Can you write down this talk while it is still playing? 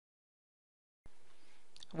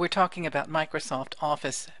We're talking about Microsoft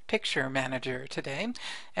Office Picture Manager today,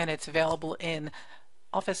 and it's available in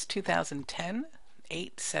Office 2010,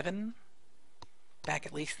 8, 7, back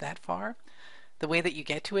at least that far. The way that you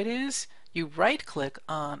get to it is you right-click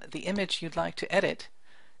on the image you'd like to edit,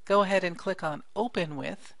 go ahead and click on Open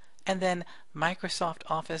With, and then Microsoft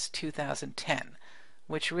Office 2010,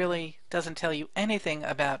 which really doesn't tell you anything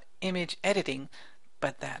about image editing,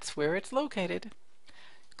 but that's where it's located.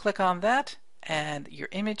 Click on that, and your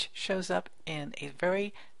image shows up in a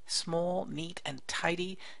very small, neat, and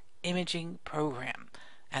tidy imaging program,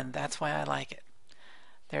 and that's why I like it.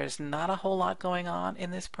 There's not a whole lot going on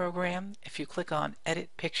in this program. If you click on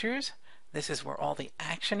Edit Pictures, this is where all the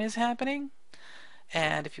action is happening.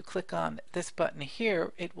 And if you click on this button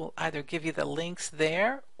here, it will either give you the links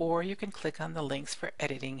there, or you can click on the links for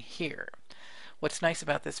editing here. What's nice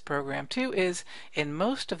about this program too is in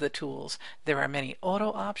most of the tools there are many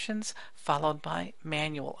auto options followed by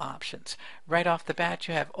manual options. Right off the bat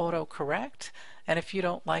you have auto correct, and if you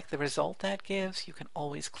don't like the result that gives, you can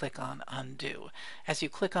always click on undo. As you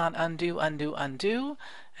click on undo, undo, undo,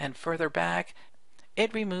 and further back,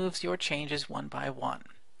 it removes your changes one by one.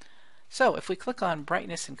 So if we click on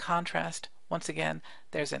brightness and contrast, once again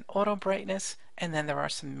there's an auto brightness, and then there are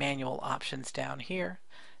some manual options down here.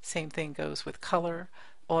 Same thing goes with color,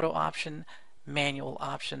 auto option, manual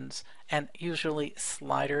options, and usually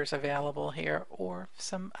sliders available here, or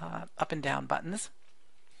some up and down buttons.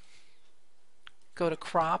 Go to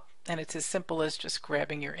crop, and it's as simple as just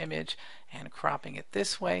grabbing your image and cropping it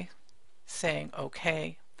this way, saying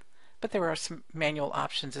OK. But there are some manual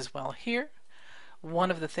options as well here. One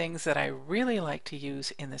of the things that I really like to use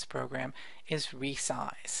in this program is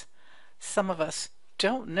Resize. Some of us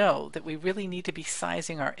don't know that we really need to be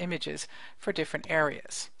sizing our images for different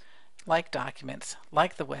areas, like documents,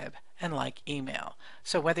 like the web, and like email.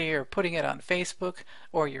 So whether you're putting it on Facebook,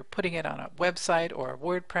 or you're putting it on a website or a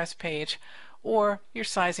WordPress page, or you're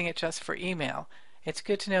sizing it just for email, it's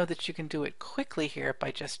good to know that you can do it quickly here by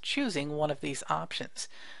just choosing one of these options.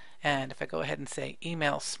 And if I go ahead and say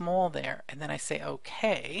email small there, and then I say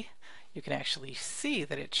OK, you can actually see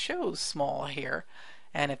that it shows small here.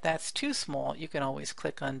 And if that's too small, you can always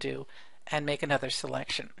click undo and make another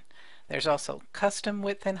selection. There's also custom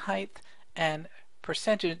width and height and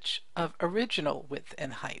percentage of original width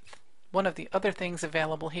and height. One of the other things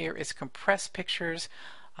available here is compress pictures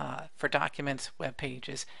for documents, web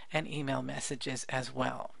pages, and email messages as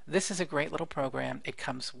well. This is a great little program. It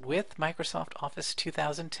comes with Microsoft Office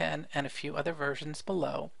 2010 and a few other versions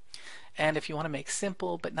below. And if you want to make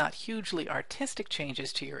simple but not hugely artistic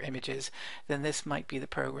changes to your images, then this might be the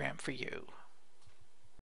program for you.